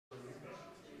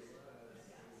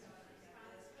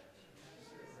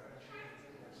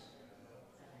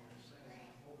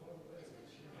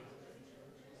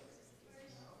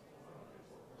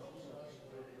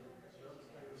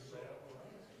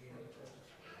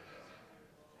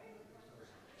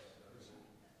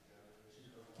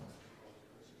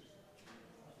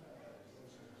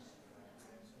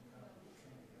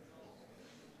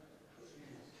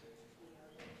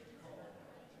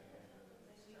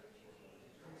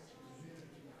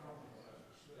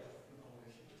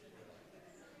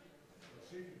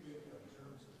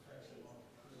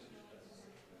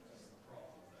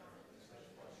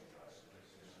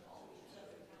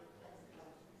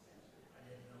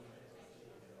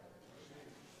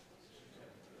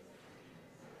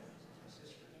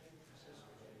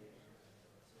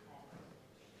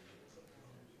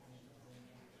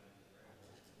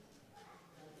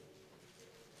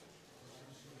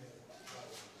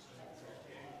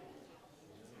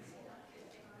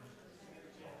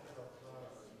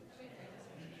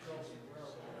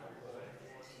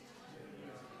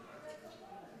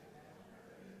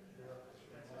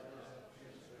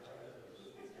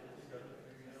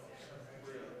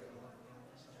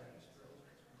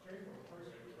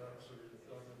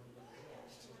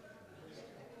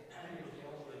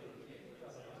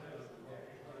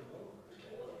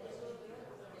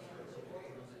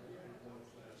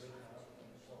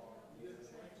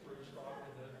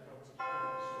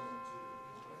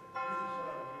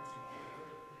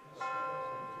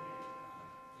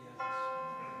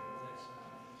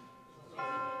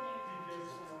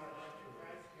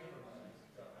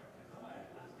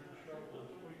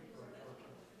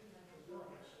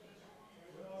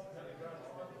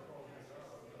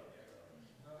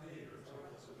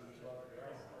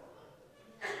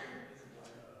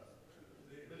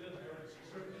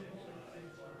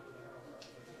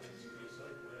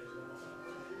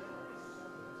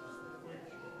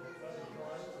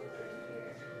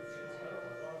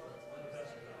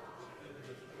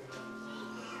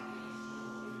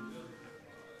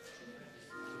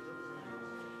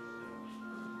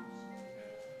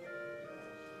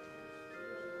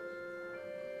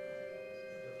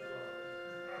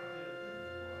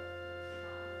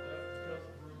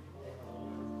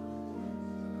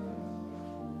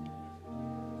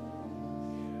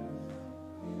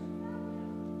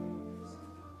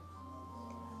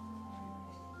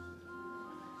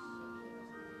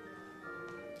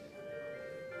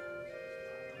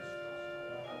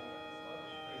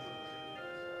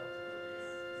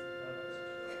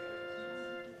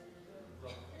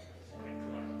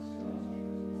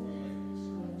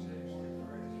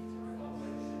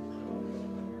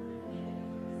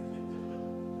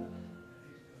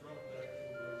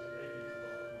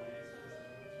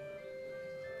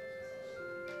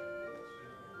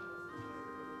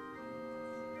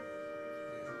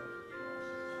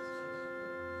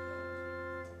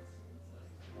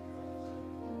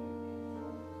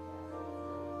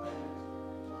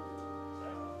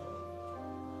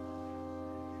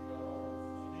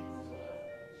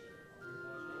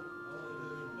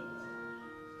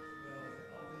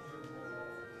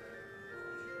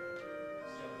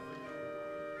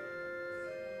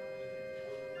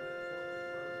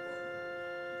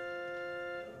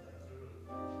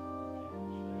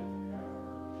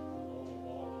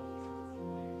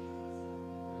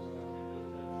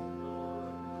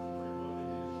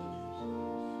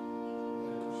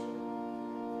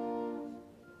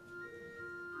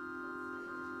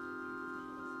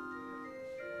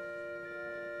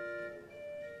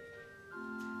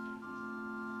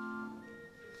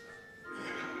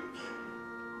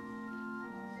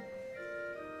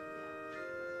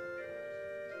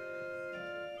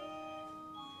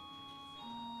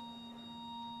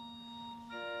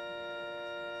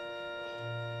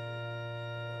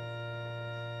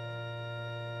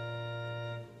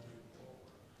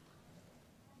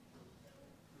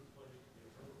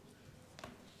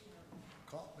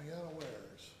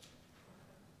unawares.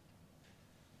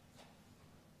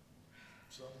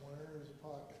 Somewhere is a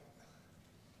pocket.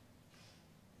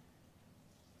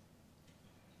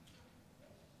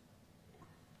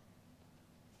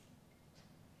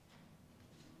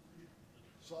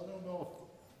 So I don't know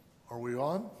if, are we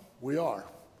on? We are.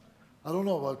 I don't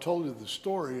know if I've told you the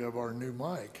story of our new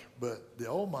mic, but the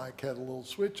old mic had a little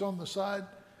switch on the side.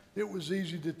 It was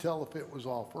easy to tell if it was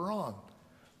off or on.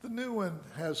 The new one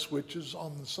has switches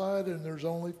on the side, and there's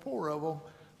only 4 of them,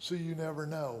 so you never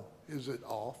know, is it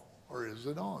off or is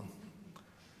it on?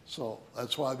 So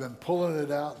that's why I've been pulling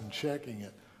it out and checking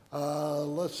it.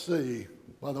 Let's see.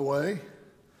 By the way,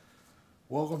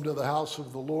 welcome to the house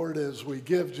of the Lord as we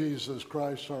give Jesus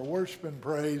Christ our worship and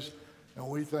praise, and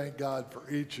we thank God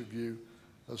for each of you,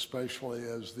 especially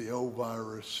as the O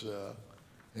virus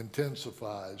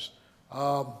intensifies.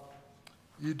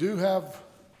 You do have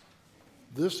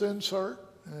this insert,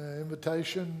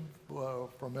 invitation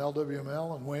from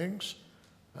LWML and Wings.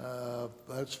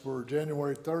 That's for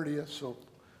January 30th, so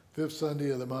 5th Sunday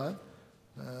of the month.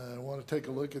 I want to take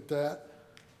a look at that.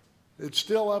 It's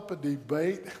still up a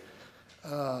debate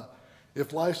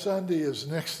if Life Sunday is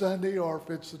next Sunday or if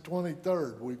it's the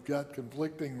 23rd. We've got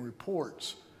conflicting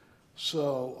reports.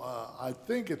 So I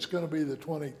think it's going to be the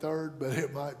 23rd, but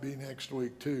it might be next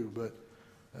week too. But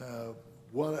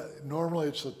normally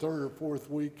it's the 3rd or 4th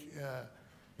week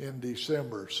in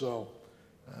December. So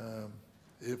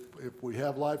if we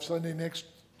have Life Sunday next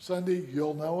Sunday,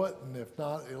 you'll know it, and if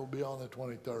not, it'll be on the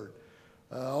 23rd.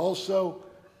 Also,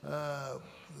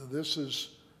 this is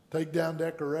Take Down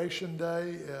Decoration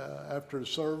Day after the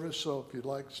service, so if you'd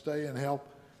like to stay and help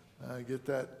get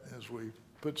that as we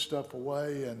put stuff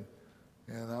away, and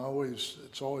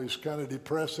it's always kind of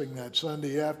depressing that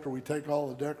Sunday after we take all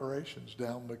the decorations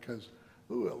down because,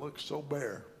 ooh, it looks so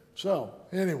bare. So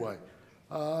anyway,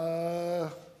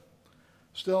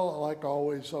 still, like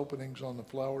always, openings on the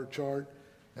flower chart.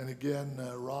 And again,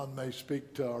 Ron may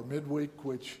speak to our midweek,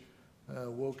 which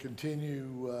will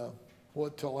continue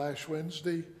till Ash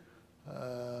Wednesday.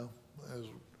 As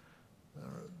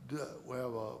we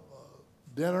have a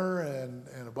dinner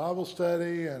and a Bible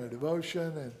study and a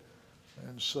devotion,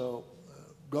 and so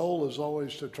goal is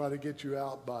always to try to get you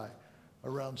out by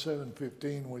around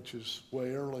 7:15, which is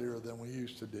way earlier than we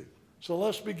used to do. So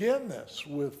let's begin this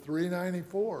with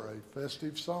 394, a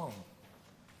festive song.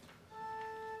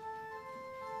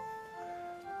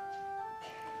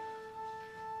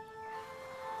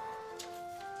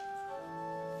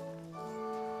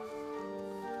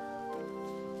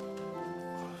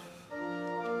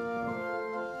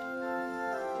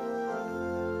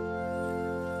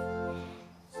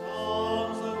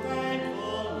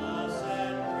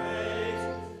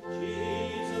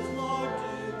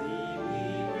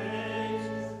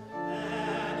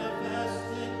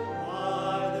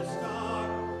 The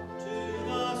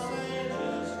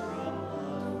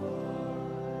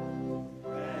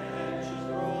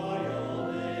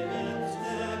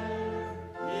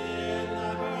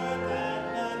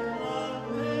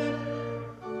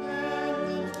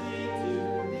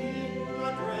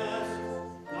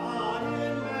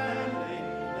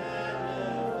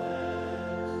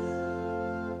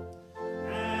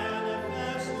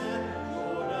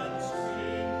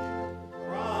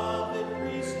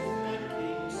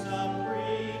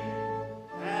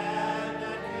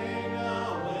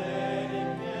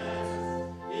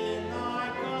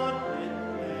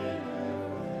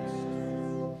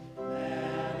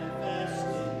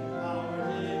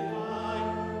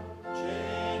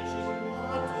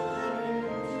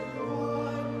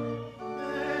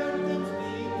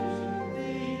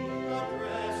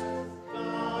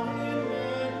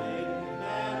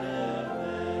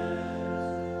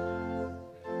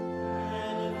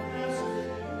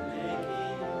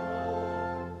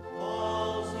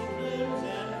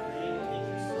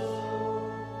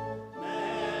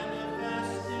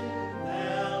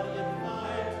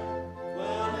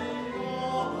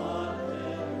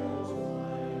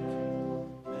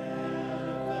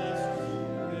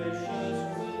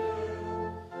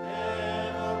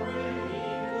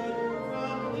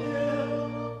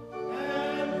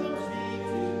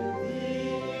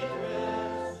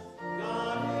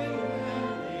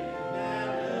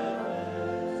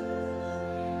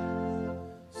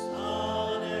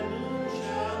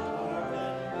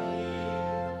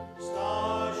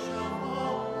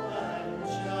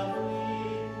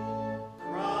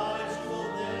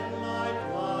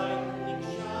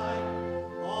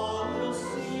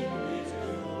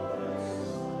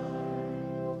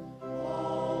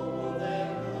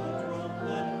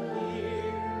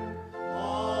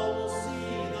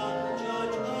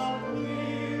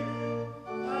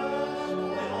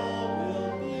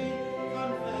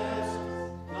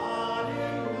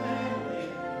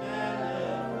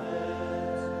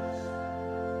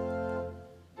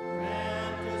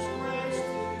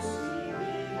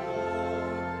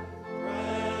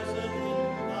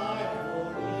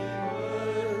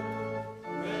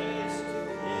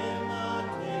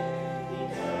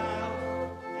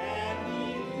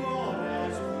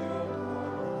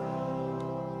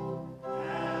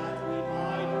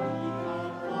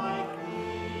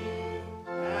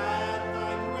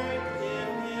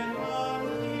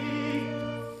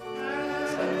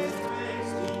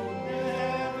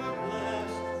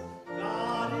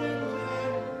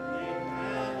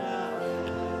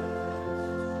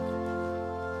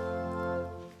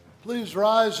Please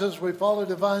rise as we follow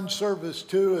Divine Service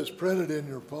 2 as printed in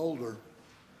your folder.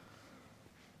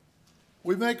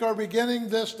 We make our beginning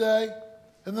this day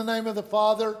in the name of the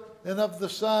Father, and of the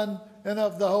Son, and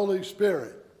of the Holy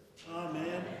Spirit.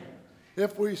 Amen.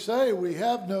 If we say we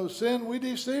have no sin, we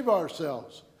deceive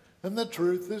ourselves, and the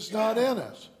truth is not in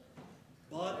us.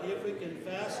 But if we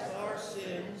confess our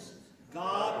sins,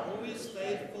 God, who is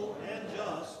faithful and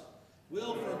just,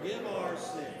 will forgive our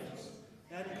sins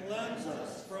and cleanse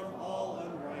us from all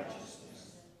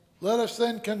unrighteousness. Let us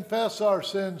then confess our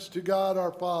sins to God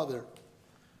our Father.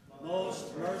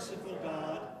 Most merciful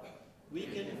God, we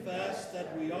confess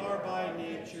that we are by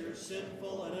nature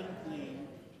sinful and unclean.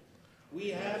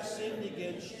 We have sinned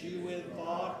against you in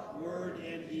thought, word,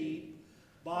 and deed,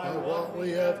 by what we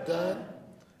have done,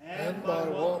 and by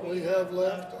what we have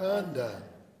left undone.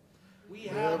 We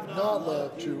have not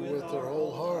loved you with our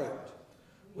whole heart.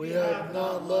 We have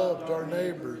not loved our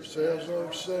neighbors as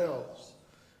ourselves.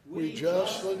 We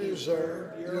justly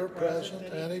deserve your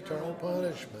present and eternal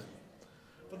punishment.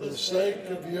 For the sake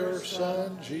of your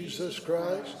Son, Jesus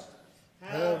Christ,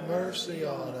 have mercy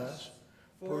on us,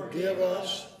 forgive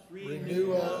us,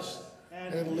 renew us,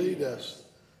 and lead us,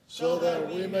 so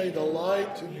that we may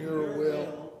delight in your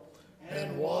will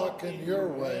and walk in your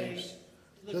ways,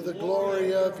 to the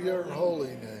glory of your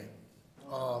holy name.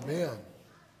 Amen.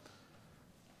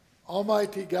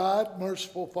 Almighty God,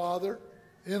 merciful Father,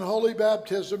 in holy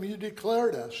baptism you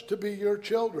declared us to be your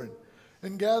children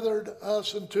and gathered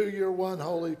us into your one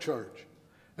holy church,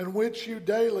 in which you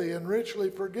daily and richly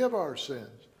forgive our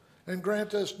sins and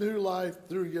grant us new life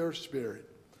through your Spirit.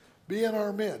 Be in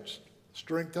our midst,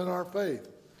 strengthen our faith,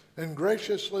 and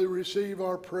graciously receive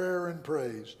our prayer and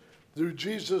praise. Through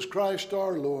Jesus Christ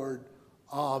our Lord.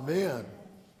 Amen.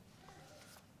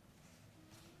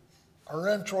 Our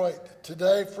introit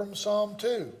today from Psalm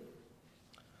 2.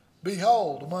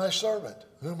 Behold my servant,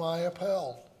 whom I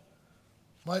upheld,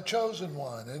 my chosen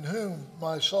one, in whom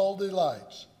my soul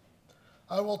delights.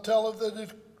 I will tell of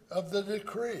the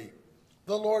decree.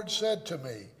 The Lord said to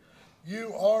me,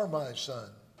 you are my son.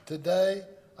 Today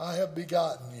I have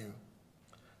begotten you.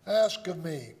 Ask of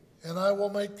me, and I will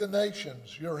make the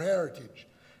nations your heritage,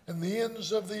 and the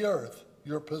ends of the earth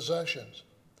your possessions.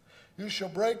 You shall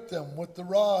break them with the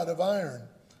rod of iron,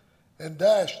 and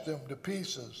dash them to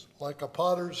pieces like a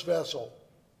potter's vessel.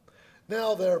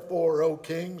 Now therefore, O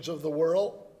kings of the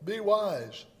world, be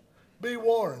wise. Be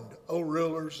warned, O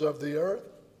rulers of the earth.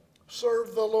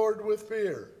 Serve the Lord with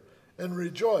fear, and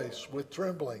rejoice with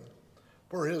trembling,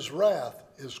 for his wrath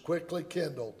is quickly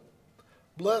kindled.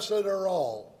 Blessed are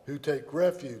all who take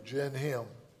refuge in him.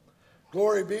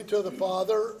 Glory be to the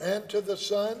Father, and to the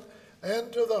Son,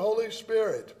 and to the Holy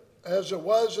Spirit, as it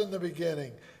was in the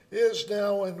beginning, is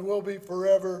now, and will be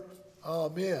forever.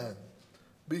 Amen.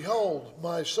 Behold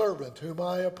my servant whom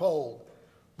I uphold,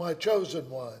 my chosen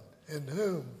one, in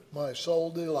whom my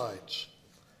soul delights.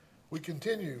 We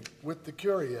continue with the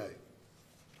Kyrie.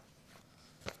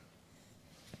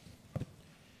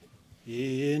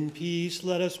 In peace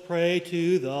let us pray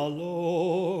to the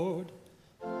Lord.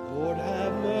 Lord,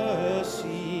 have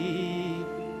mercy.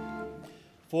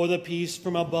 For the peace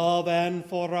from above and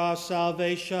for our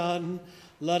salvation,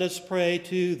 let us pray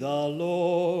to the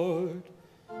Lord.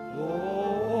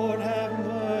 Lord, have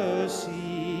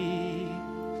mercy.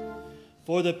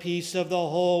 For the peace of the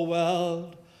whole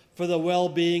world, for the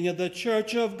well-being of the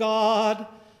Church of God,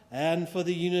 and for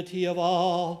the unity of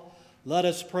all, let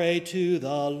us pray to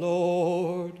the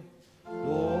Lord.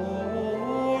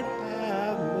 Lord,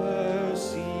 have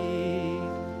mercy.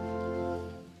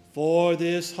 For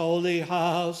this holy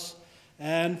house,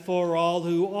 and for all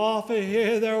who offer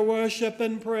here their worship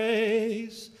and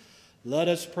praise, let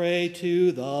us pray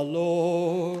to the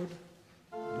Lord.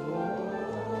 Lord,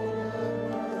 have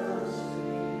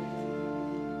mercy.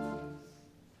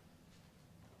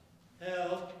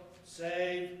 Help,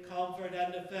 save, comfort,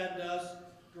 and defend us,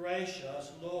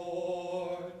 gracious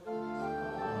Lord. Amen.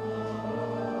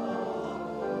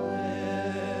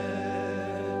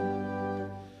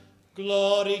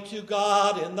 Glory to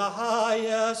God in the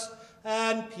highest,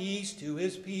 and peace to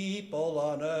his people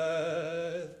on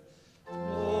earth.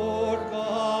 Lord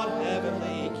God,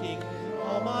 heavenly King,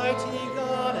 almighty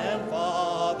God and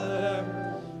Father,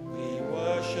 we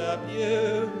worship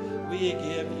you, we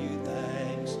give you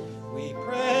thanks, we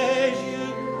praise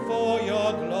you for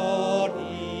your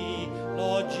glory.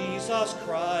 Lord Jesus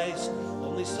Christ,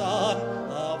 only Son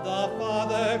of the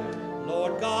Father,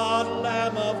 Lord God,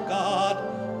 Lamb of God,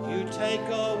 you take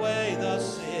away the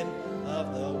sin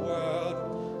of the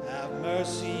world. Have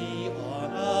mercy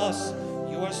on us.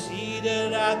 You are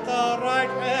seated at the right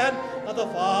hand of the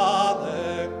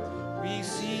Father.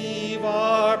 Receive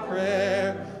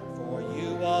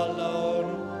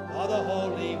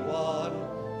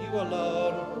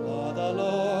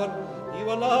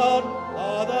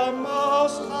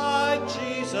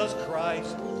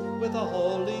with the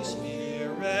Holy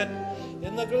Spirit,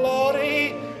 in the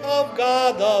glory of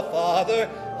God the Father.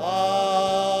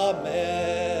 Amen.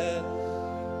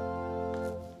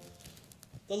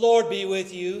 The Lord be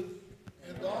with you.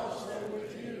 And also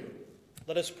with you.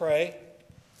 Let us pray.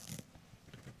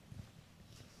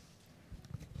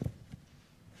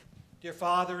 Dear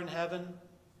Father in heaven,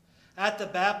 at the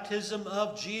baptism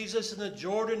of Jesus in the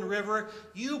Jordan River,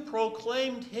 you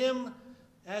proclaimed him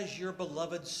as your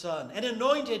beloved Son and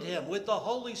anointed him with the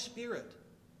Holy Spirit.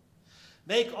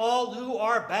 Make all who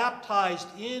are baptized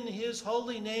in his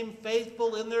holy name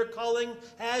faithful in their calling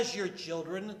as your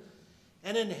children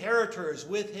and inheritors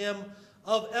with him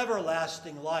of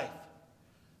everlasting life.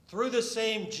 Through the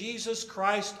same Jesus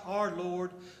Christ our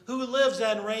Lord, who lives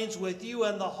and reigns with you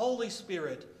and the Holy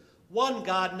Spirit, one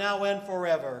God, now and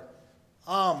forever.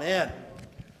 Amen.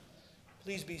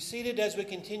 Please be seated as we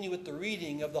continue with the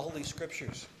reading of the Holy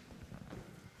Scriptures.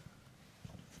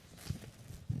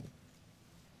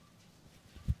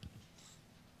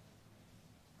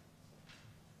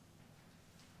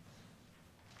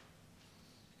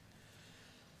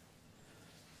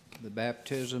 The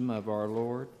baptism of our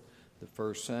Lord, the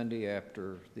first Sunday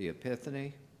after the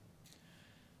Epiphany.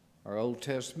 Our Old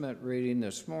Testament reading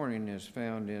this morning is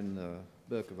found in the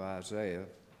book of Isaiah,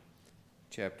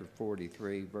 chapter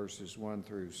 43, verses 1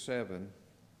 through 7.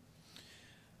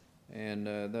 And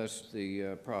thus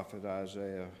the prophet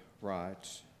Isaiah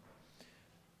writes,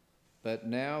 "But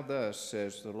now thus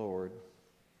says the Lord,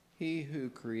 He who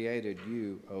created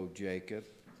you, O Jacob,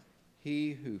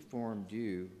 He who formed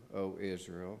you, O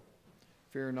Israel,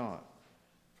 fear not,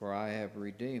 for I have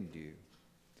redeemed you.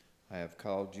 I have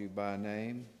called you by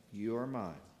name, you are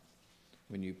mine.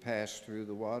 When you pass through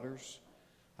the waters,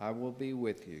 I will be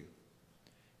with you,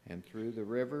 and through the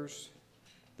rivers,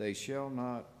 they shall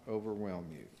not overwhelm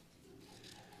you.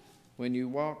 When you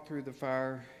walk through the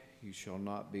fire, you shall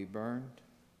not be burned,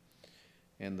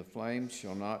 and the flames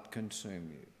shall not consume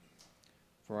you.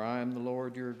 For I am the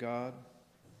Lord your God,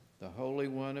 the Holy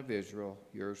One of Israel,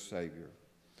 your Savior.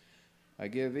 I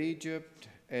give Egypt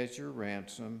as your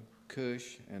ransom,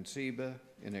 Cush and Seba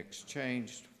in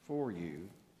exchange for you,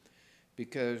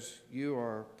 because you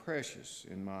are precious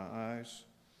in my eyes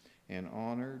and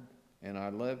honored, and I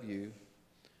love you.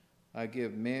 I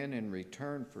give men in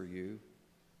return for you,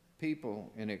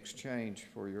 people in exchange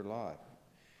for your life.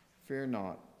 Fear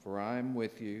not, for I am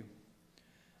with you.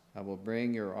 I will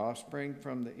bring your offspring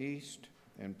from the east,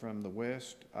 and from the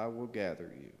west I will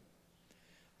gather you.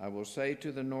 I will say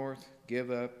to the north, give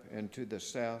up, and to the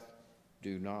south,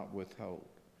 do not withhold.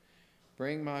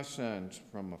 Bring my sons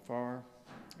from afar,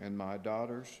 and my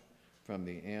daughters from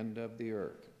the end of the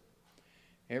earth.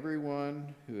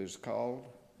 Everyone who is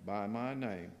called by my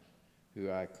name, who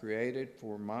I created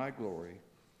for my glory,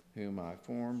 whom I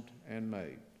formed and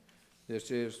made."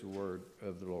 This is the word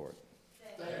of the Lord.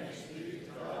 Thanks be to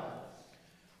God.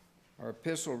 Our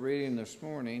epistle reading this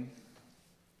morning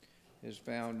is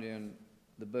found in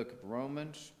the book of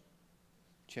Romans,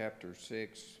 chapter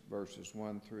 6, verses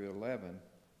 1 through 11.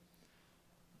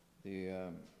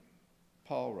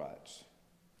 Paul writes,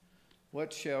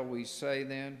 "What shall we say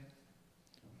then?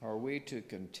 Are we to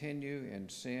continue in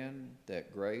sin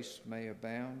that grace may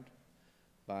abound?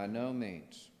 By no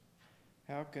means.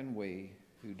 How can we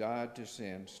who died to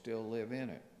sin still live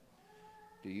in it?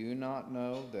 Do you not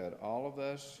know that all of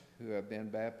us who have been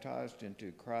baptized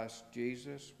into Christ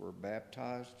Jesus were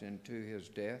baptized into his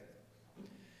death?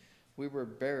 We were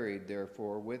buried,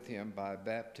 therefore, with him by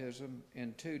baptism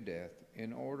into death,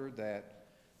 in order that,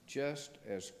 just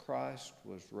as Christ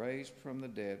was raised from the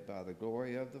dead by the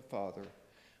glory of the Father,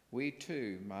 we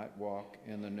too might walk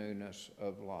in the newness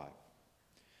of life.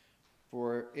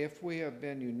 For if we have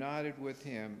been united with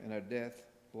him in a death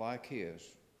like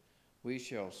his, we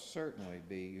shall certainly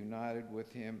be united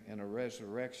with him in a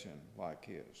resurrection like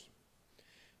his.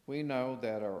 We know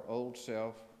that our old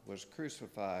self was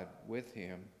crucified with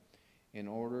him in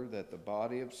order that the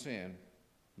body of sin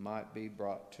might be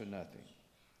brought to nothing,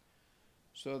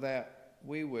 so that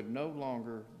we would no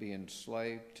longer be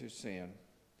enslaved to sin,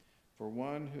 for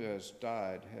one who has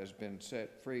died has been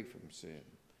set free from sin.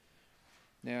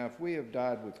 Now, if we have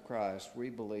died with Christ,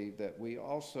 we believe that we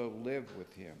also live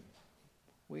with him.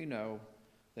 We know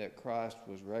that Christ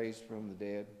was raised from the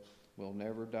dead, will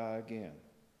never die again.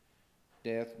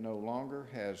 Death no longer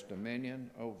has dominion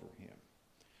over him.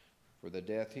 For the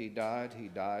death he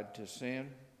died to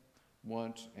sin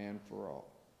once and for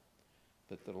all.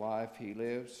 But the life he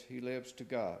lives to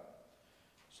God.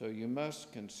 So you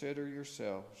must consider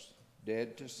yourselves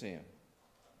dead to sin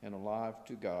and alive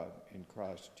to God in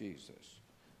Christ Jesus.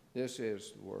 This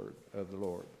is the word of the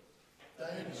Lord.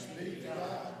 Thanks be to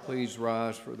God. Please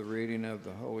rise for the reading of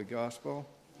the Holy Gospel.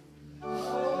 The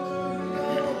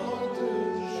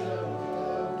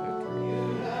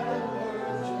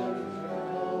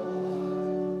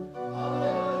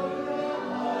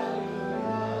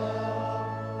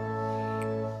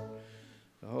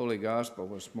Holy Gospel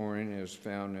this morning is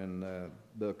found in the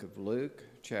book of Luke,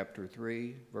 chapter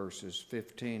 3, verses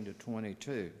 15 to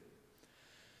 22.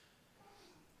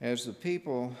 As the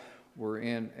people were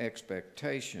in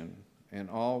expectation, and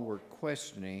all were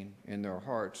questioning in their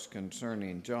hearts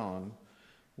concerning John,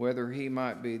 whether he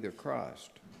might be the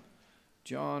Christ,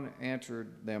 John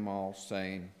answered them all,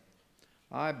 saying,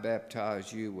 I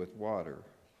baptize you with water,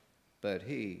 but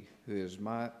he who is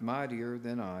mightier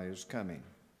than I is coming,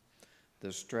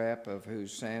 the strap of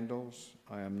whose sandals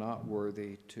I am not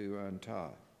worthy to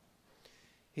untie.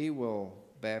 He will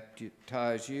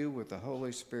baptize you with the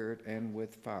Holy Spirit and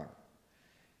with fire.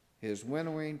 His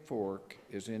winnowing fork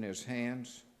is in his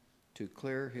hands to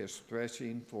clear his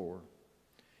threshing floor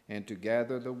and to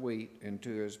gather the wheat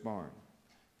into his barn,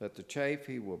 but the chaff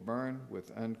he will burn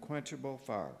with unquenchable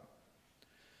fire.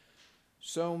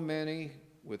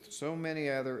 With so many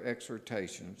other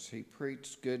exhortations, he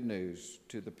preached good news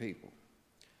to the people.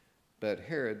 But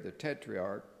Herod the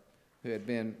Tetrarch, who had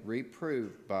been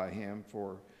reproved by him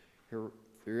for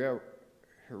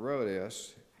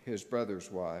Herodias, his brother's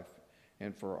wife,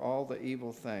 and for all the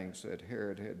evil things that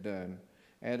Herod had done,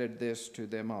 added this to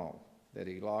them all, that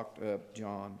he locked up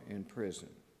John in prison.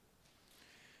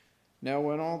 Now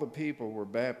when all the people were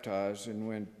baptized, and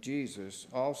when Jesus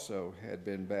also had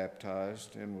been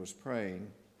baptized and was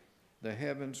praying, the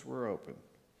heavens were opened,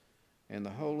 and the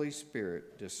Holy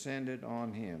Spirit descended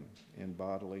on him in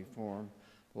bodily form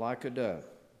like a dove.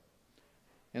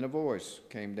 And a voice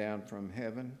came down from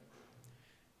heaven,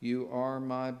 You are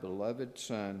my beloved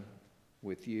Son,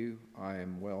 with you I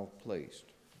am well pleased.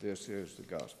 This is the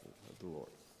gospel of the Lord.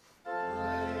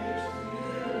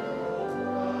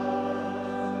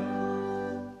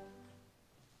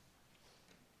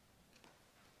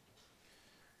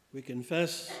 We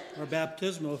confess our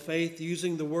baptismal faith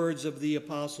using the words of the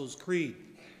Apostles' Creed.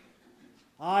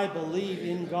 I believe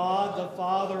in God the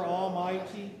Father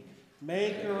Almighty,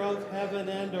 maker of heaven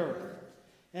and earth,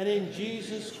 and in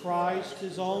Jesus Christ,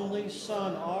 his only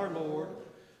Son, our Lord,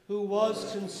 who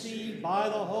was conceived by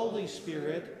the Holy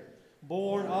Spirit,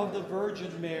 born of the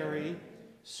Virgin Mary,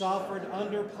 suffered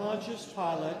under Pontius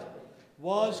Pilate,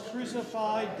 was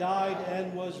crucified, died,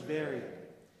 and was buried.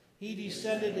 He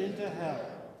descended into hell.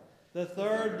 The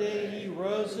third day he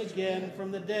rose again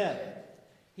from the dead.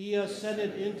 He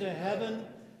ascended into heaven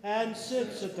and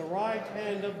sits at the right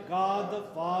hand of God the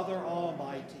Father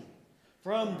Almighty.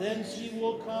 From thence he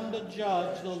will come to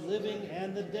judge the living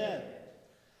and the dead.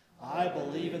 I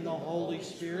believe in the Holy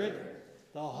Spirit,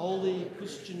 the holy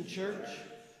Christian church,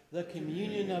 the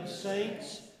communion of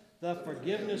saints, the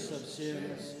forgiveness of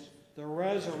sins, the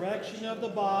resurrection of the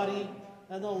body,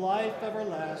 and the life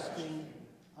everlasting.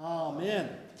 Amen.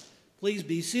 Please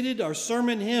be seated. Our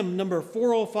sermon hymn, number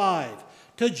 405,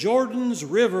 To Jordan's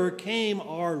River Came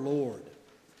Our Lord.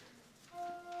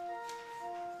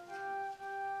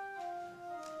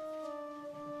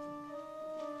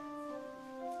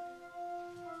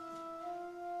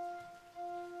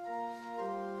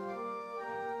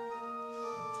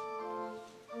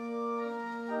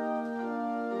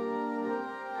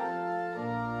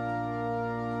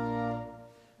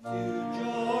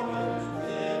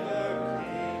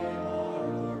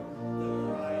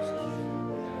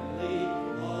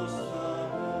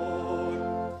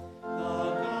 The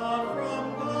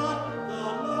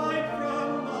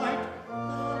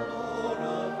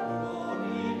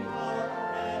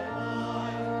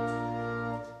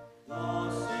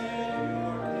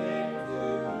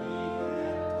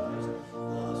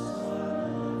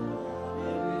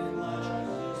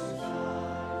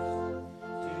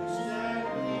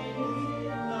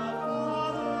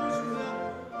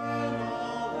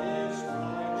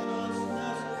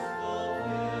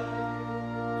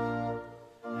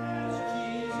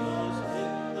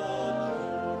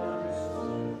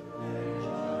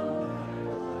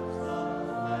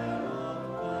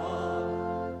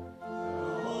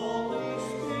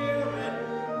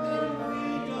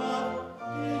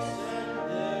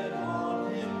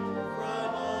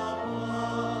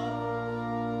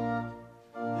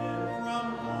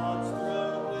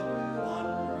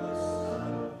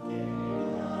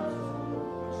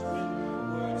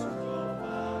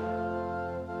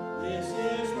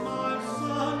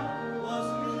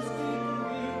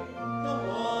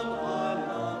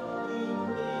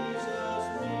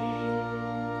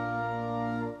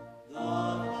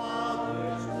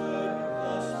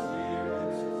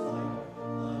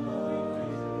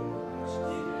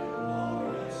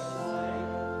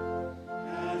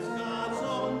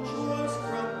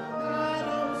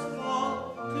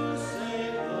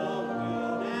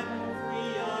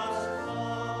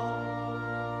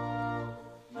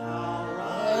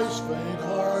faint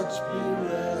hearts be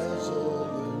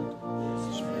resolute.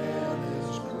 This man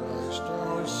is Christ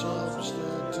our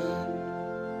substitute.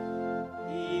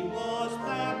 He was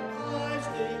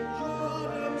baptized in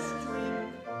Jordan's stream,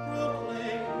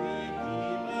 proclaimed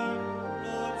Redeemer,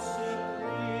 Lord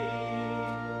supreme.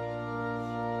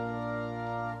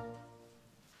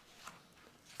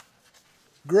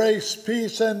 Grace,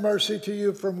 peace, and mercy to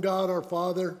you from God our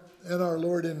Father and our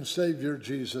Lord and Savior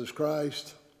Jesus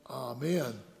Christ.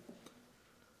 Amen.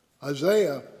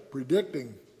 Isaiah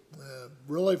predicting,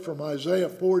 really from Isaiah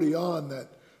 40 on, that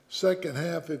second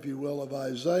half, if you will, of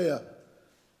Isaiah,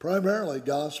 primarily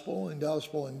gospel and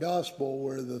gospel and gospel,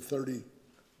 where the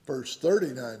first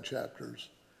 39 chapters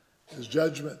is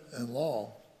judgment and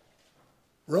law.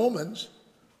 Romans,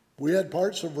 we had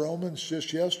parts of Romans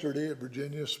just yesterday at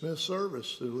Virginia Smith's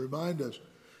service to remind us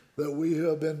that we who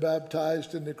have been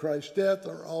baptized into Christ's death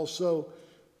are also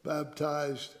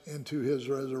baptized into his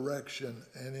resurrection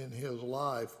and in his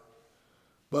life.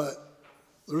 But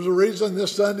there's a reason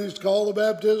this Sunday is called the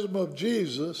baptism of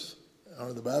Jesus,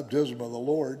 or the baptism of the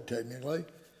Lord, technically.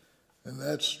 And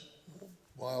that's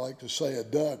why I like to say a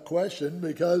duh question,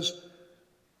 because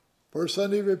first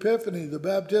Sunday of Epiphany, the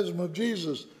baptism of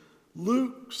Jesus,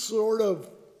 Luke sort of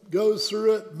goes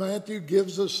through it. Matthew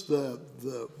gives us the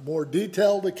more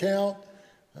detailed account,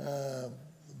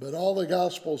 but all the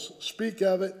Gospels speak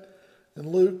of it. And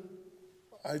Luke,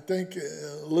 I think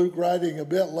Luke writing a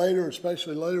bit later,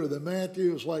 especially later than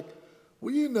Matthew, is like,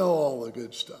 well, you know all the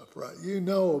good stuff, right? You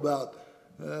know about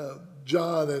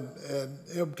John and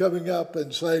him coming up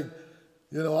and saying,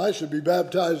 you know, I should be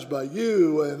baptized by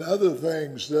you, and other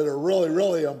things that are really,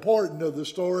 really important to the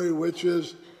story, which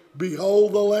is,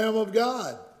 behold the Lamb of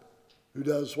God, who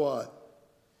does what?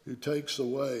 Who takes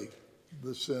away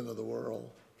the sin of the world.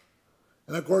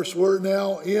 And of course, we're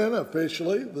now in,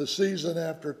 officially, the season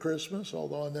after Christmas,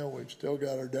 although I know we've still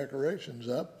got our decorations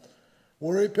up.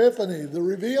 We're Epiphany, the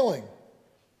revealing,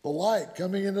 the light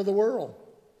coming into the world.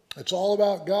 It's all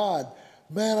about God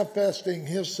manifesting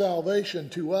his salvation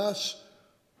to us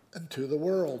and to the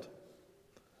world.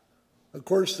 Of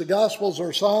course, the Gospels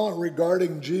are silent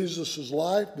regarding Jesus'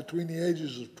 life between the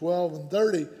ages of 12 and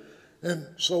 30. And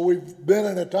so we've been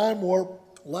in a time warp.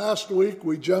 Last week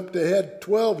we jumped ahead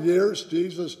 12 years.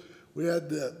 We had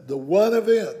the one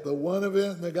event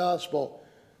in the Gospel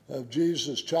of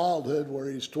Jesus' childhood where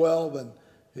he's 12 and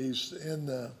he's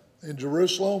in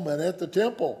Jerusalem and at the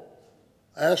temple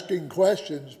asking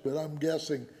questions, but I'm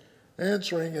guessing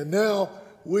answering. And now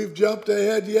we've jumped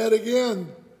ahead yet again,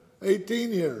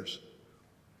 18 years.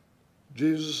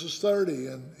 Jesus is 30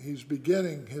 and he's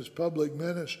beginning his public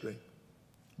ministry.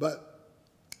 But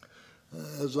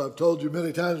as I've told you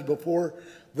many times before,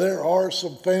 there are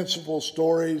some fanciful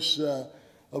stories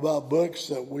about books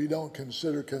that we don't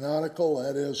consider canonical,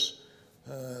 that is,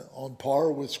 on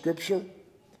par with Scripture.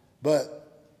 But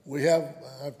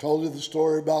I've told you the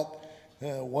story about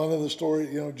one of the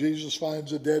stories, Jesus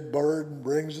finds a dead bird and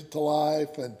brings it to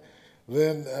life, and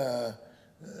then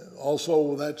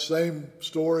also that same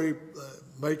story,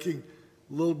 making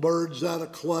little birds out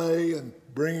of clay and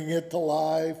bringing it to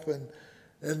life, and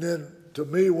then to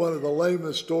me, one of the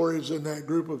lamest stories in that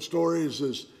group of stories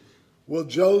is, well,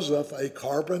 Joseph, a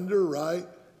carpenter, right,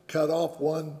 cut off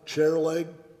one chair leg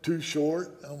too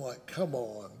short. I'm like, come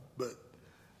on. But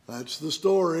that's the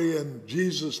story, and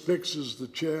Jesus fixes the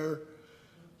chair,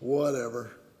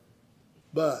 whatever.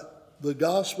 But the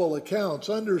gospel accounts,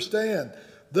 understand,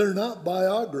 they're not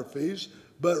biographies,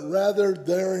 but rather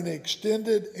they're an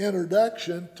extended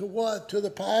introduction to what? To the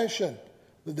passion.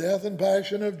 The death and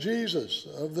passion of Jesus,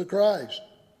 of the Christ.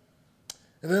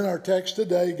 And in our text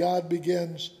today, God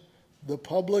begins the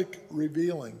public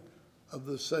revealing of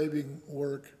the saving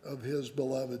work of his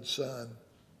beloved Son.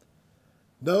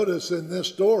 Notice in this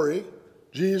story,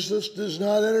 Jesus does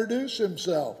not introduce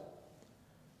himself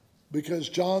because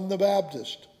John the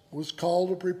Baptist was called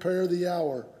to prepare the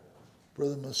hour for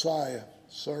the Messiah,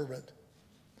 servant.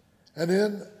 And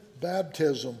in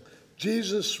baptism,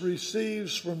 Jesus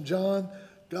receives from John,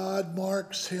 God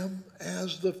marks him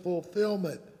as the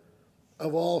fulfillment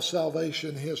of all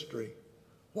salvation history.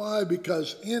 Why?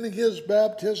 Because in his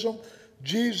baptism,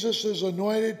 Jesus is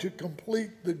anointed to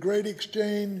complete the great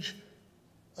exchange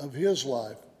of his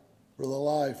life for the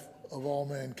life of all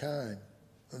mankind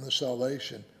and the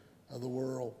salvation of the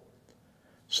world.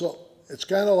 So it's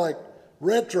kind of like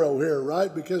retro here,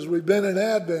 right? Because we've been in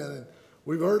Advent and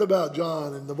we've heard about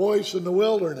John and the voice in the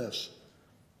wilderness.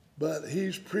 But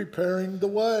he's preparing the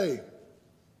way.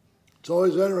 It's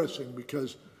always interesting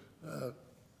because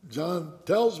John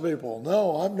tells people,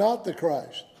 no, I'm not the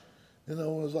Christ.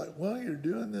 It's like, well, you're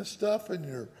doing this stuff and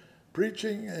you're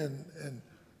preaching,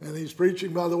 and he's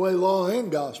preaching, by the way, law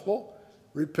and gospel.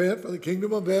 Repent, for the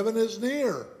kingdom of heaven is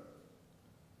near.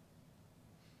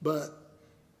 But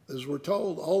as we're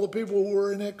told, all the people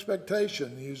were in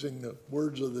expectation, using the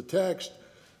words of the text.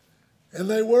 And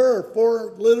they were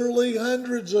for literally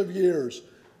hundreds of years.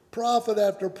 Prophet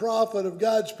after prophet of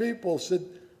God's people said,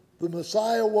 the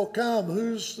Messiah will come.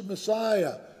 Who's the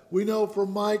Messiah? We know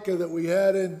from Micah that we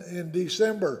had in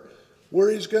December, where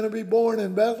he's going to be born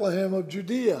in Bethlehem of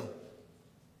Judea.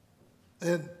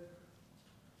 And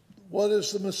what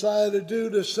is the Messiah to do?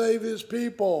 To save his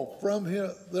people from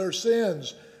their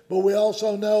sins. But we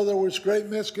also know there was great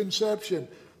misconception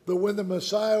that when the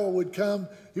Messiah would come,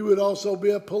 he would also be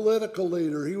a political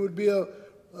leader. He would be a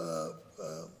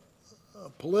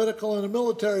political and a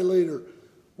military leader.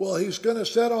 Well, he's going to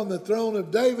sit on the throne of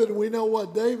David, and we know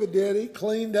what David did. He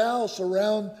cleaned house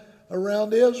around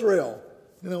Israel.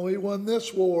 You know, he won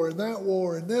this war and that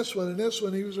war and this one and this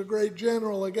one. He was a great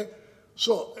general.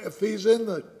 So if he's in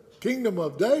the kingdom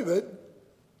of David,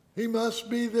 he must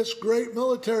be this great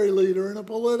military leader and a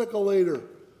political leader.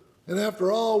 And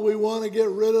after all, we want to get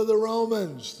rid of the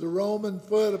Romans, the Roman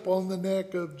foot upon the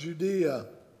neck of Judea.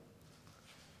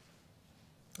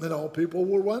 And all people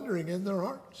were wondering in their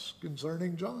hearts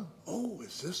concerning John. Oh,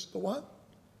 is this the one?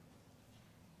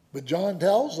 But John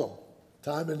tells them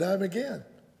time and time again,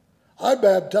 I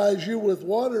baptize you with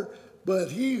water, but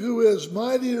he who is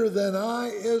mightier than I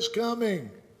is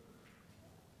coming.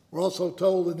 We're also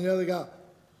told in the other guy,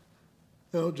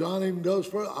 you know, John even goes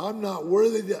further, I'm not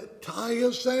worthy to tie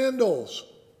his sandals.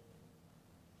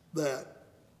 That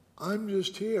I'm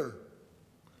just here.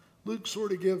 Luke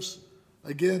sort of gives,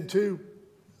 again, too,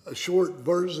 a short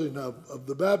version of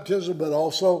the baptism, but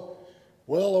also,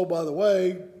 well, oh, by the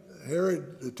way,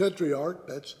 Herod the Tetrarch,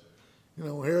 that's, you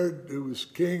know, Herod who was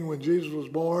king when Jesus was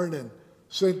born and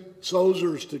sent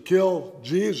soldiers to kill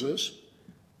Jesus.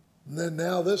 And then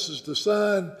now this is the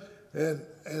son, and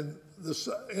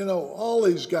the, you know, all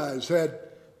these guys had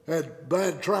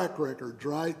bad track records,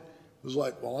 right? It was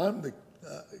like, well, I'm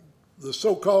the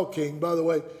so-called king. By the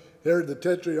way, Herod the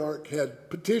Tetrarch had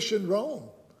petitioned Rome.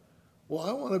 Well,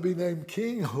 I want to be named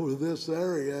king over this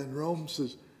area. And Rome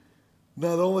says,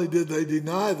 not only did they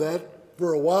deny that,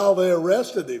 for a while they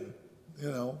arrested him, you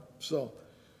know. So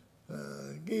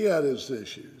he had his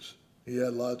issues. He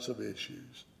had lots of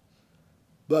issues.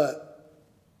 But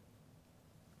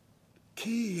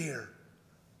key here,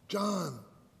 John,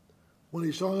 when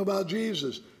he's talking about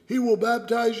Jesus, he will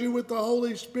baptize you with the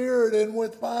Holy Spirit and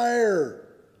with fire.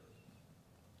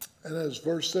 And as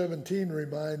verse 17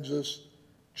 reminds us,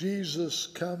 Jesus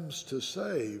comes to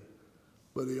save,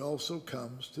 but he also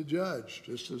comes to judge,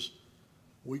 just as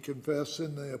we confess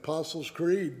in the Apostles'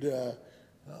 Creed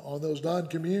on those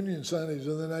non-communion Sundays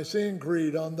and the Nicene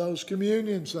Creed on those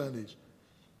communion Sundays.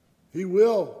 He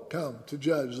will come to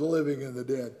judge the living and the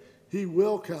dead. He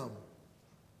will come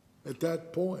at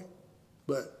that point.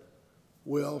 But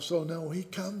we also know he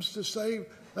comes to save.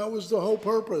 That was the whole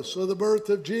purpose of the birth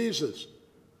of Jesus.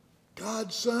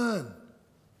 God's Son.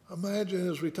 Imagine,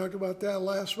 as we talked about that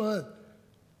last month,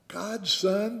 God's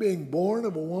Son being born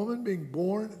of a woman, being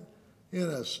born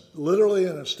literally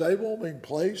in a stable, being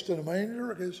placed in a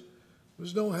manger because there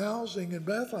was no housing in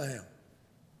Bethlehem.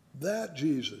 That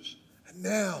Jesus. And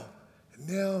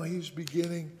now he's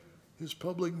beginning his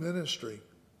public ministry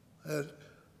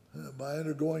by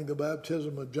undergoing the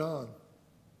baptism of John.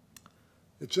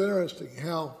 It's interesting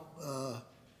how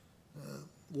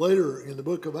later in the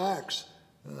book of Acts,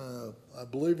 I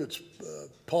believe it's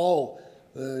Paul,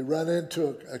 they run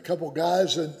into a couple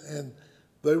guys and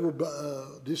they were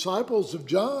disciples of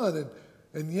John,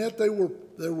 and yet they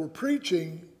were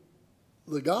preaching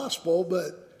the gospel,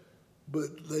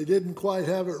 but they didn't quite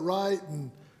have it right,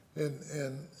 and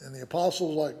the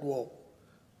apostles like, well,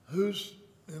 who's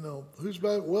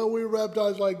baptized? Well, we were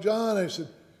baptized like John. I said,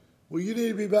 well, you need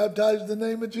to be baptized in the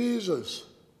name of Jesus,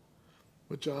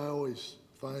 which I always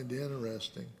find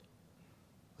interesting.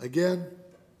 Again,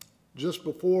 just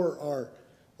before our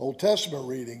Old Testament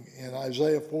reading in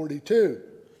Isaiah 42,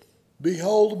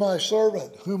 behold my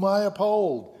servant, whom I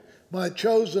uphold, my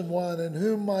chosen one, in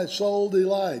whom my soul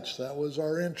delights. That was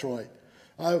our introit.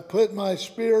 I have put my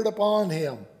spirit upon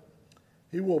him.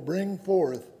 He will bring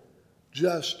forth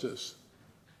justice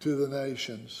to the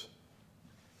nations.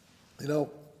 You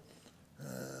know,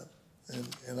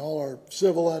 in all our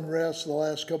civil unrest the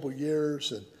last couple of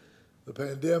years and the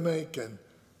pandemic, and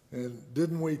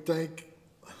didn't we think,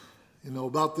 you know,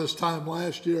 about this time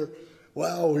last year,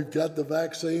 wow, we've got the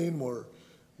vaccine, we're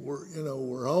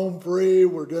home free,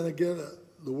 we're going to get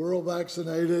the world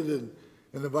vaccinated, and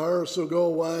the virus will go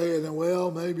away, and then,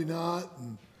 well, maybe not.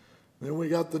 Then we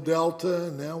got the Delta,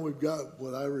 and now we've got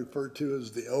what I refer to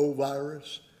as the O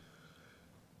virus.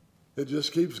 It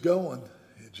just keeps going.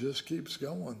 It just keeps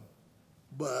going.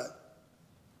 But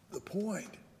the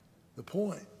point,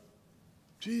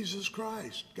 Jesus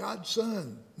Christ, God's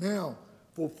Son, now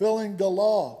fulfilling the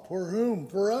law. For whom?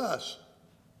 For us.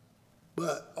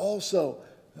 But also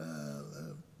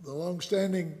the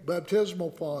long-standing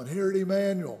baptismal font here at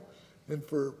Emmanuel, and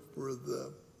for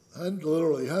the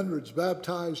literally hundreds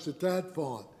baptized at that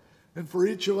font, and for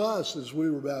each of us as we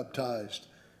were baptized.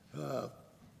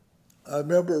 I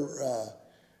remember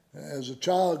as a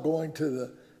child going to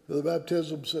the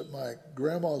baptisms at my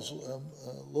grandma's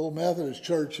little Methodist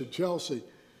church in Chelsea,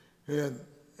 and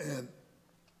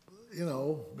you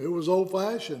know, it was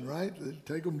old-fashioned, right? They'd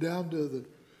take them down to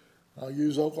I'll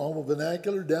use Oklahoma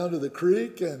vernacular, down to the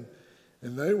creek, and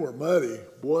they were muddy.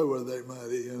 Boy, were they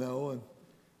muddy, you know, and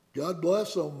God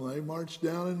bless them. They marched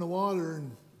down in the water,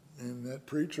 and that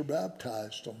preacher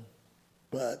baptized them.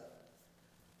 But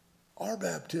our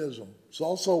baptism, it's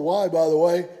also why, by the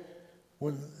way,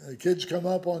 when the kids come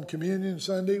up on Communion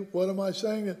Sunday, what am I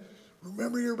saying?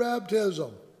 Remember your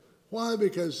baptism. Why?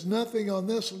 Because nothing on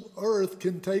this earth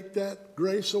can take that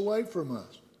grace away from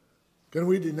us. Can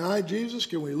we deny Jesus?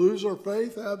 Can we lose our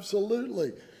faith?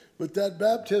 Absolutely. But that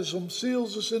baptism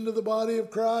seals us into the body of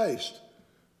Christ.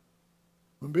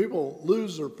 When people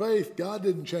lose their faith, God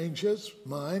didn't change his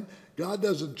mind. God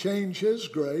doesn't change his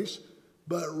grace,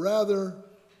 but rather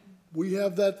we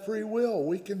have that free will.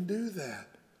 We can do that.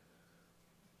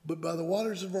 But by the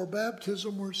waters of our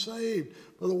baptism, we're saved.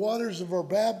 By the waters of our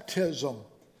baptism,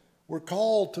 we're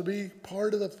called to be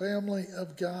part of the family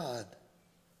of God.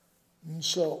 And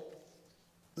so,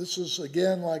 this is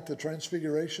again like the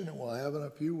Transfiguration that we'll have in a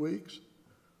few weeks.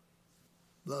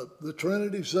 The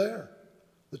Trinity's there.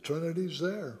 The Trinity's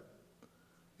there.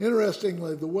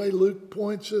 Interestingly, the way Luke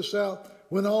points this out,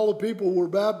 when all the people were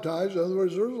baptized, in other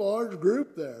words, there's a large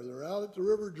group there. They're out at the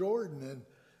River Jordan, and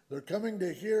they're coming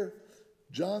to hear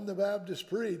John the Baptist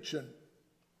preach. And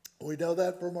we know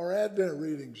that from our Advent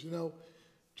readings. You know,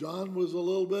 John was a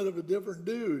little bit of a different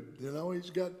dude. You know, he's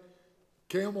got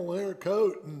camel hair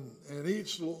coat and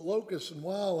eats locusts and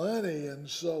wild honey, and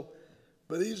so,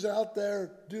 but he's out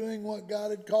there doing what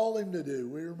God had called him to do.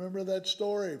 We remember that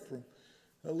story from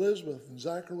Elizabeth and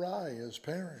Zachariah, his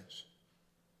parents.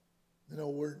 You know,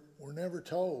 we're never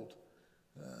told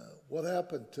what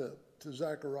happened to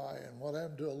Zachariah and what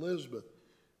happened to Elizabeth.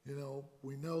 You know,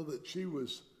 we know that she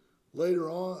was later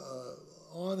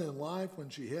on in life when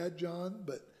she had John,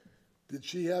 but did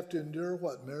she have to endure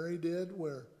what Mary did,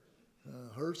 where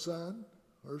her son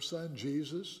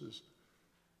Jesus is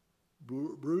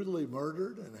brutally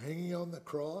murdered and hanging on the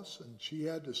cross, and she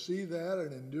had to see that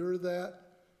and endure that?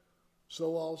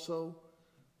 So also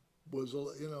was,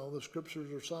 you know, the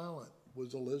scriptures are silent.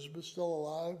 Was Elizabeth still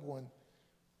alive when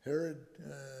Herod,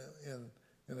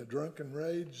 in a drunken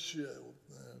rage,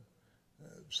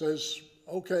 says,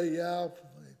 okay, yeah,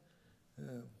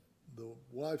 the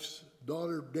wife's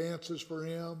daughter dances for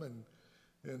him,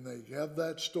 and they have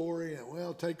that story, and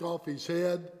well, take off his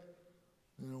head.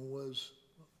 You know,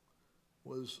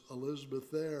 was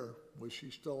Elizabeth there? Was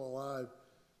she still alive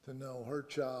to know her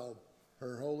child,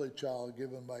 her holy child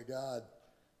given by God,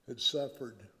 had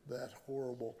suffered that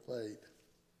horrible fate?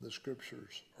 The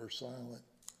scriptures are silent.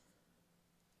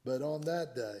 But on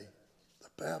that day, the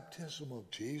baptism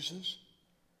of Jesus,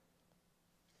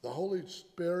 the Holy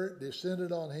Spirit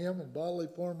descended on him in bodily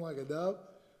form like a dove.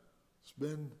 It's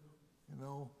been, you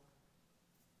know,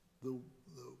 the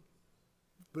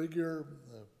figure,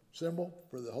 the symbol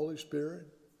for the Holy Spirit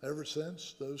ever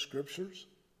since those scriptures.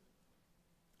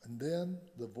 And then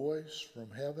the voice from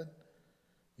heaven,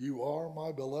 you are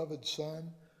my beloved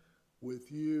Son,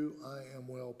 with you I am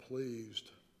well pleased.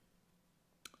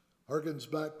 Harkens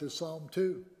back to Psalm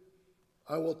 2.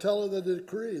 I will tell of the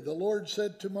decree. The Lord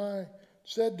said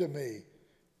to me,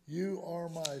 you are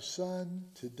my Son,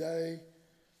 today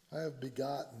I have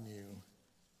begotten you.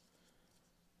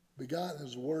 Begotten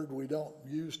is a word we don't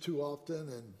use too often,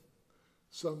 and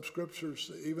some scriptures,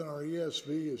 even our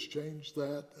ESV has changed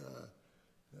that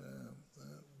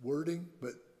wording,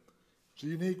 but it's a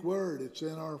unique word. It's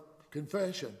in our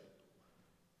confession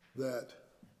that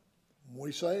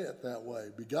we say it that way.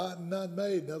 Begotten, not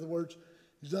made. In other words,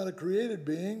 he's not a created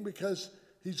being because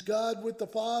he's God with the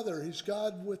Father. He's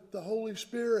God with the Holy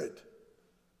Spirit.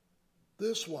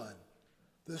 This one,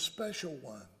 this special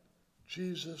one,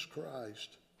 Jesus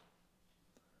Christ.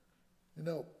 You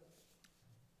know,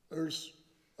 there's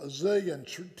a zillion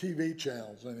TV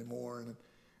channels anymore, and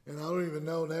I don't even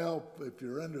know now if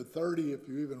you're under 30 if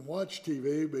you even watch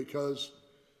TV, because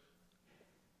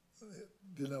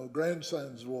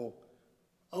grandsons will,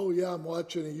 oh yeah, I'm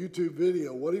watching a YouTube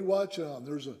video. What are you watching on?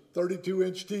 There's a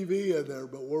 32-inch TV in there,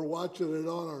 but we're watching it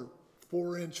on our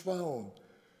 4-inch phone.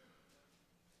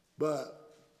 But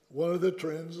one of the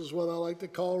trends is what I like to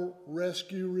call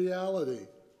rescue reality.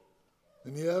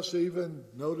 And yes, even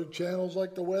noted channels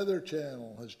like the Weather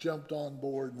Channel has jumped on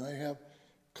board, and they have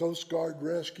Coast Guard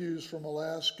rescues from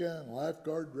Alaska and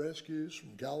lifeguard rescues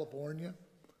from California.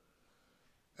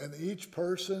 And each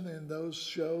person in those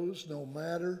shows, no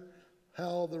matter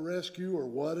how the rescue or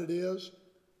what it is,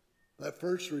 that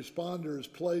first responder is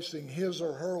placing his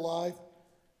or her life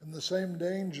in the same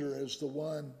danger as the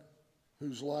one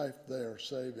whose life they are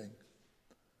saving.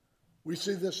 We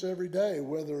see this every day,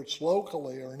 whether it's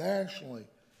locally or nationally,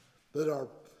 that our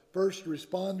first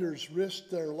responders risk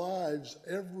their lives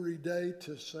every day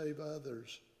to save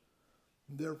others.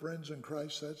 And dear friends in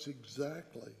Christ, that's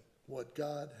exactly what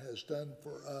God has done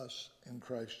for us in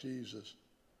Christ Jesus.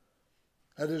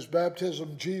 At his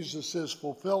baptism, Jesus is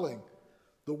fulfilling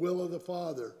the will of the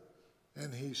Father,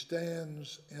 and he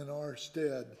stands in our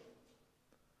stead.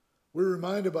 We're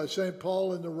reminded by St.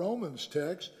 Paul in the Romans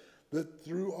text that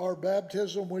through our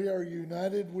baptism we are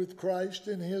united with Christ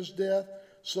in his death,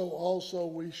 so also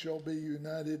we shall be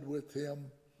united with him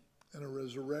in a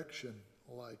resurrection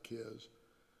like his.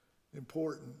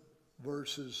 Important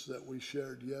verses that we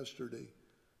shared yesterday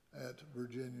at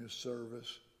Virginia's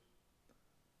service.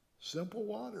 Simple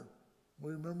water.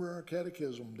 We remember our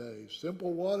catechism days.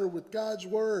 Simple water with God's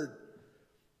word.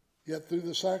 Yet through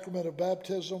the sacrament of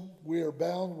baptism, we are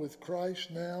bound with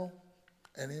Christ now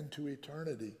and into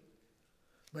eternity.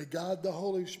 May God the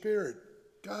Holy Spirit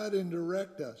guide and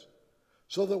direct us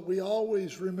so that we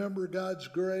always remember God's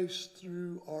grace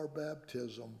through our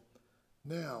baptism,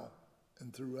 now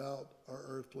and throughout our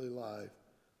earthly life.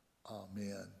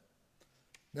 Amen.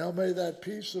 Now may that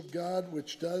peace of God,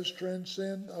 which does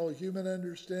transcend all human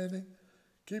understanding,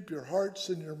 keep your hearts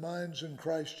and your minds in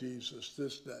Christ Jesus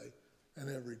this day and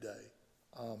every day.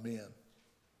 Amen.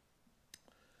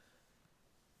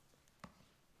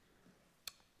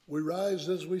 We rise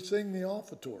as we sing the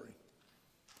offertory.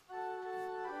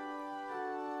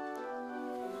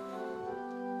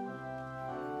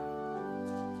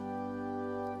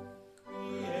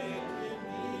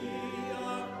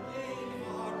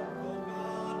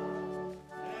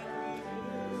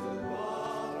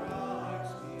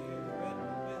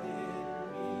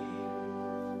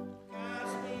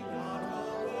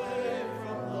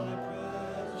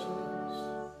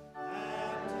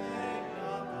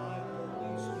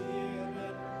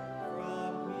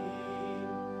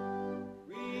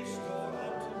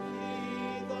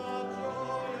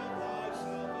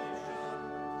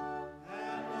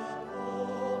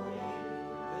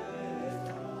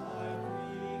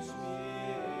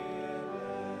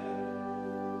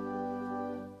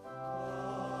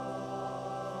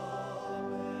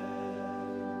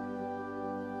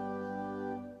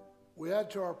 We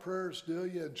add to our prayers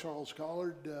Delia and Charles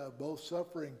Collard, both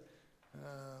suffering.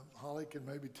 Holly can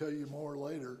maybe tell you more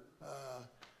later.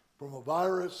 From a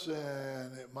virus,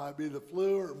 and it might be the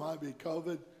flu or it might be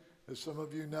COVID. As some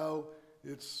of you know,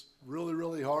 it's really,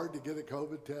 really hard to get a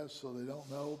COVID test, so they don't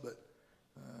know, but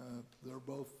they're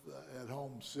both at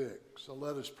home sick. So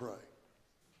let us pray.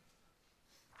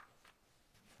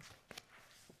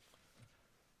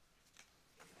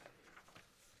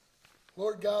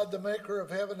 Lord God, the maker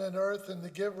of heaven and earth and the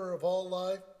giver of all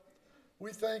life,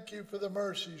 we thank you for the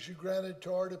mercies you granted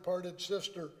to our departed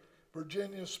sister,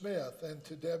 Virginia Smith, and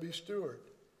to Debbie Stewart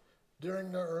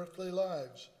during their earthly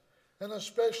lives, and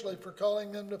especially for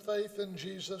calling them to faith in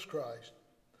Jesus Christ.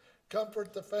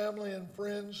 Comfort the family and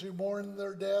friends who mourn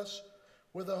their deaths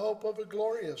with the hope of a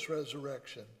glorious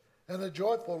resurrection and a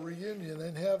joyful reunion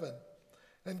in heaven,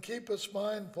 and keep us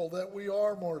mindful that we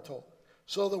are mortal,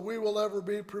 so that we will ever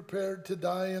be prepared to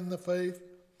die in the faith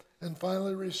and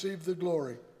finally receive the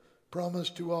glory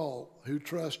promised to all who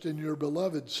trust in your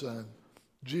beloved Son,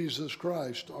 Jesus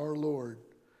Christ our Lord.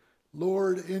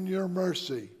 Lord, in your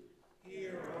mercy,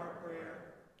 hear our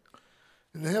prayer.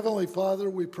 And Heavenly Father,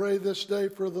 we pray this day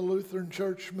for the Lutheran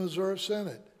Church Missouri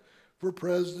Synod, for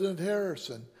President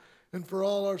Harrison, and for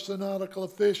all our synodical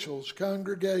officials,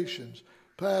 congregations,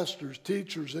 pastors,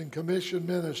 teachers, and commission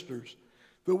ministers,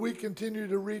 that we continue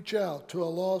to reach out to a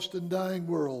lost and dying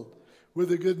world with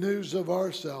the good news of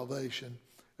our salvation,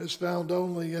 as found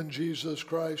only in Jesus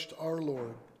Christ our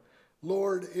Lord.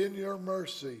 Lord, in your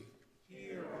mercy,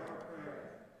 hear our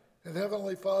prayer. And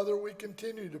Heavenly Father, we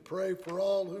continue to pray for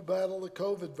all who battle the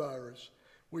COVID virus.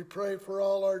 We pray for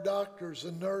all our doctors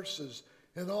and nurses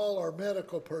and all our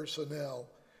medical personnel,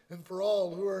 and for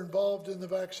all who are involved in the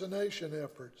vaccination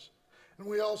efforts. And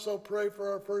we also pray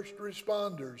for our first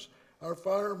responders, our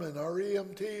firemen, our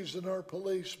EMTs, and our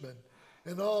policemen,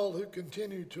 and all who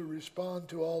continue to respond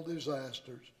to all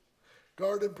disasters.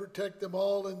 Guard and protect them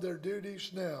all in their duties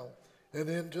now and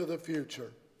into the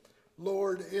future.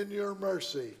 Lord, in your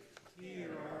mercy,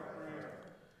 hear our prayer.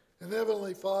 And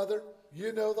Heavenly Father,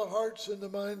 you know the hearts and the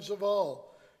minds of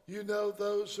all. You know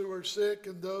those who are sick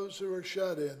and those who are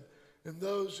shut in, and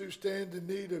those who stand in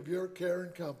need of your care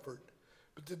and comfort.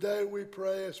 But today we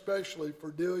pray especially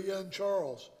for Delia and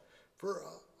Charles, for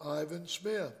Ivan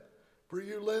Smith, for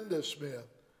Eulinda Smith,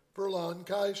 for Lon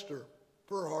Keister,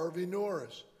 for Harvey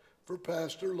Norris, for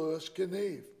Pastor Louis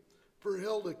Knieve, for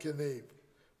Hilda Knieve,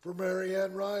 for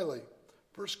Marianne Riley,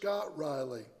 for Scott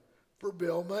Riley, for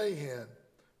Bill Mahan,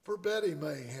 for Betty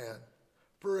Mahan,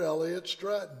 for Elliot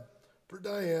Stratton, for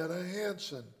Diana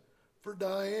Hanson, for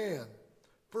Diane,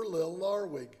 for Lil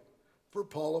Larwig, for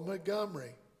Paula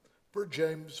Montgomery, for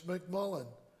James McMullen,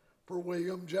 for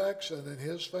William Jackson and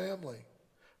his family,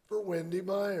 for Wendy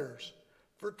Myers,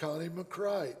 for Connie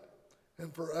McCrite,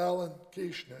 and for Alan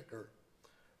Kieschnicker.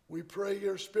 We pray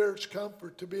your Spirit's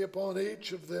comfort to be upon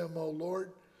each of them, O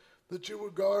Lord, that you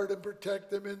would guard and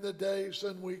protect them in the days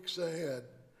and weeks ahead,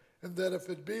 and that if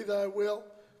it be thy will,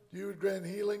 you would grant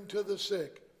healing to the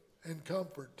sick and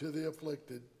comfort to the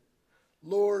afflicted.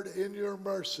 Lord, in your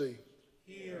mercy,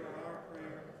 hear our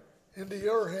prayer. Into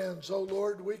your hands, O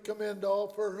Lord, we commend all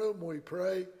for whom we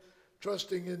pray,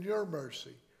 trusting in your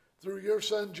mercy. Through your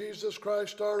Son, Jesus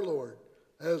Christ our Lord,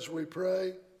 as we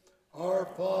pray, Our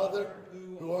Father,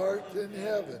 who art in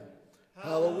heaven,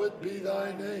 hallowed be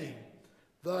thy name.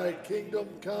 Thy kingdom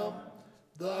come,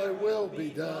 thy will be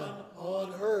done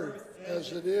on earth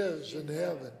as it is in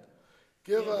heaven.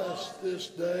 Give us this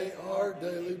day our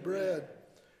daily bread,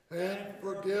 and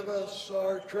forgive us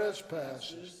our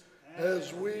trespasses,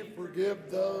 as we forgive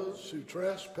those who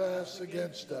trespass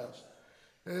against us.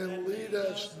 And lead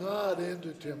us not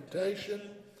into temptation,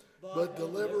 but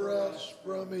deliver us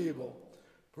from evil.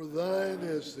 For thine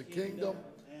is the kingdom,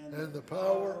 and the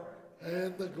power,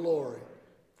 and the glory,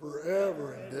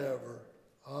 forever and ever.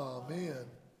 Amen.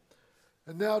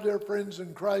 And now, dear friends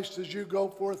in Christ, as you go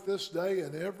forth this day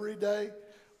and every day,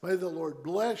 may the Lord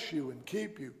bless you and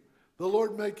keep you. The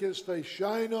Lord make his face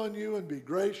shine on you and be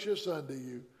gracious unto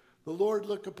you. The Lord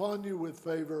look upon you with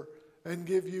favor and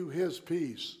give you his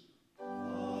peace.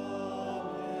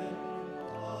 Amen.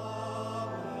 Amen.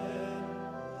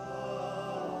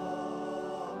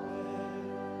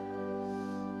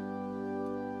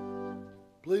 Amen.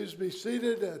 Please be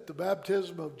seated at the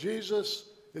baptism of Jesus.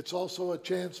 It's also a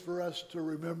chance for us to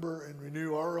remember and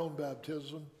renew our own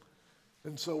baptism.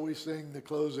 And so we sing the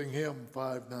closing hymn,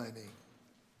 590.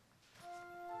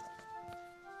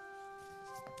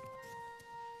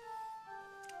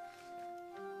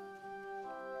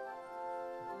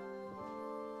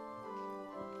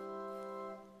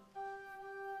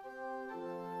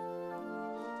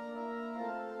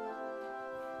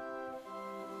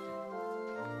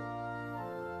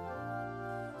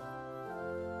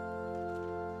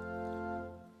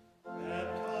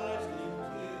 Baptized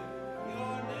into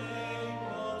your name,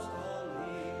 most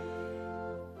holy,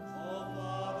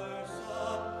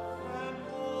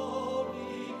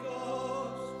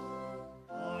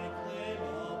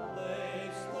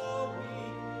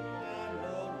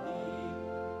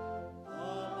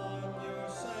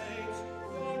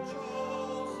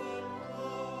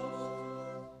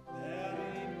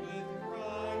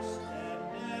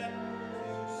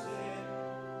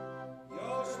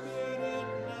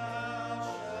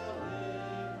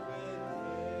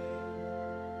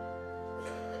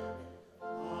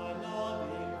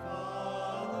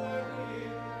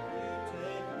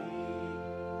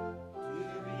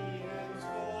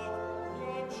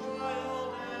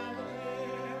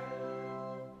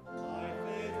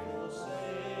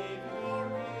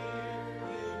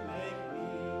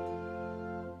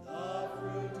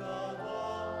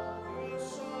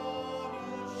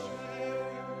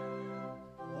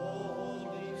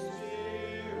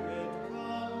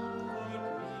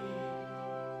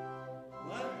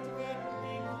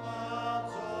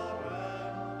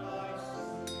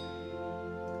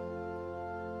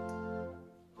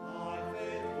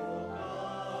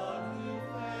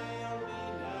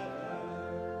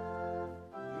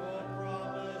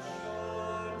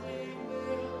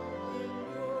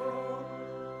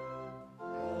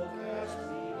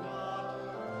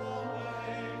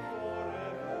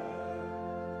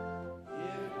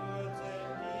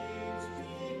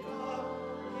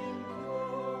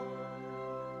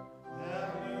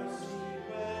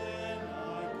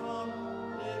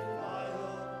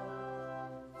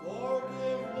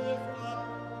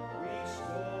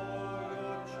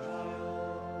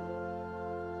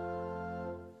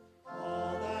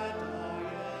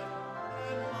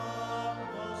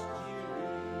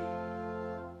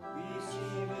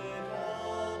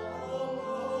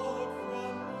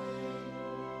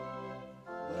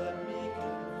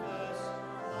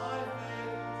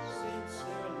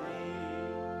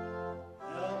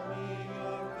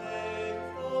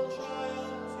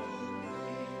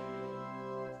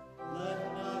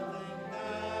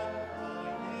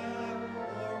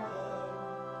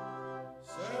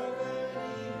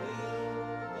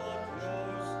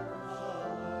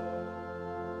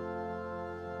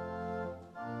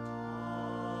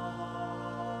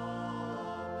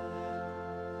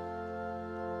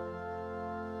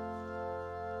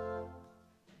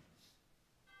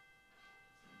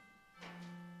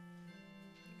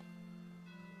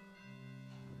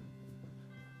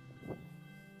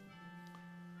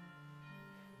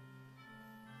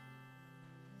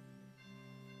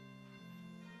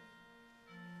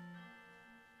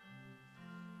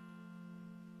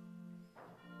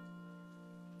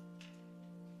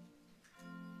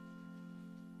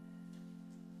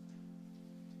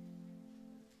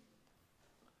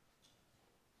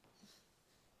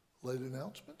 late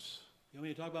announcements? You want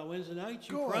me to talk about Wednesday night?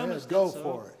 You Go promised ahead, go it, so.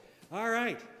 for it. All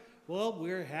right. Well,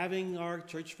 we're having our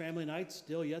church family night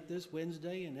still yet this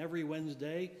Wednesday, and every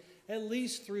Wednesday, at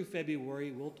least through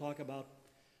February. We'll talk about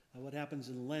what happens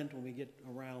in Lent when we get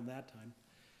around that time.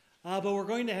 But we're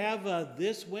going to have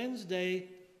this Wednesday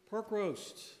pork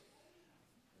roast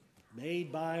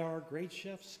made by our great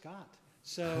chef, Scott.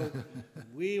 So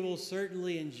we will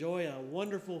certainly enjoy a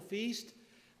wonderful feast.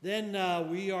 Then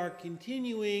we are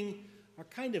continuing our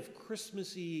kind of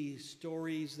Christmassy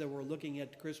stories that we're looking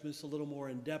at Christmas a little more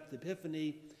in depth,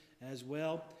 Epiphany as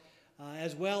well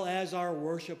as our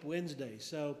Worship Wednesday.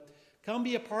 So come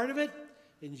be a part of it.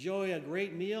 Enjoy a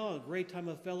great meal, a great time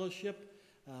of fellowship,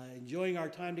 enjoying our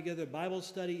time together at Bible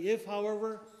study. If,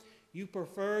 however, you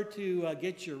prefer to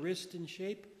get your wrist in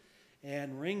shape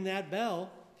and ring that bell,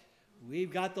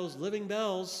 we've got those living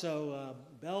bells. So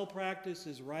bell practice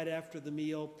is right after the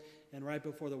meal and right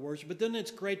before the worship. But then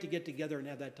it's great to get together and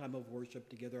have that time of worship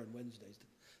together on Wednesdays.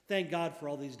 Thank God for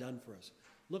all He's done for us.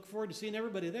 Look forward to seeing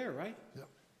everybody there, right? Yep.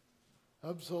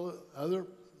 Absolutely.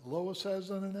 Lois has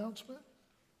an announcement?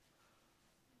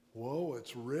 Whoa,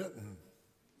 it's written.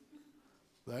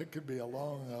 That could be a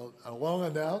long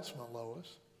announcement,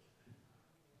 Lois.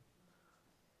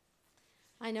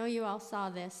 I know you all saw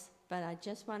this, but I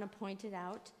just want to point it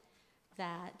out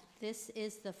that this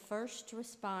is the first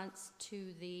response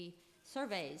to the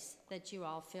surveys that you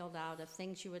all filled out of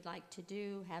things you would like to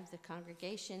do, have the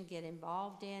congregation get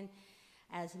involved in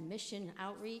as mission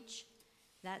outreach.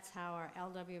 That's how our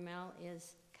LWML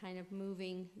is kind of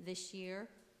moving this year.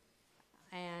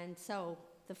 And so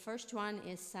the first one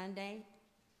is Sunday,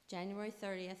 January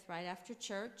 30th, right after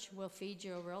church. We'll feed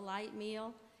you a real light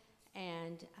meal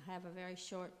and have a very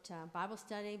short Bible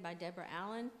study by Deborah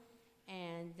Allen.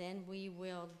 And then we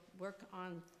will work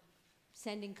on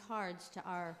sending cards to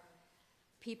our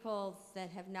people that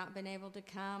have not been able to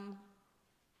come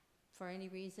for any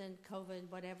reason, COVID,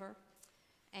 whatever.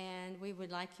 And we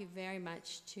would like you very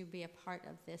much to be a part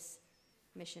of this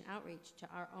mission outreach to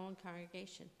our own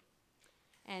congregation.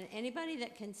 And anybody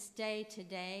that can stay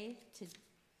today to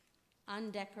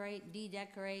undecorate,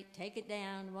 dedecorate, take it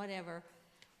down, whatever,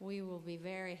 we will be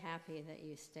very happy that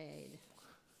you stayed.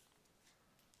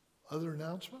 Other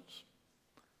announcements?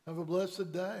 Have a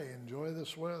blessed day. Enjoy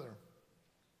this weather.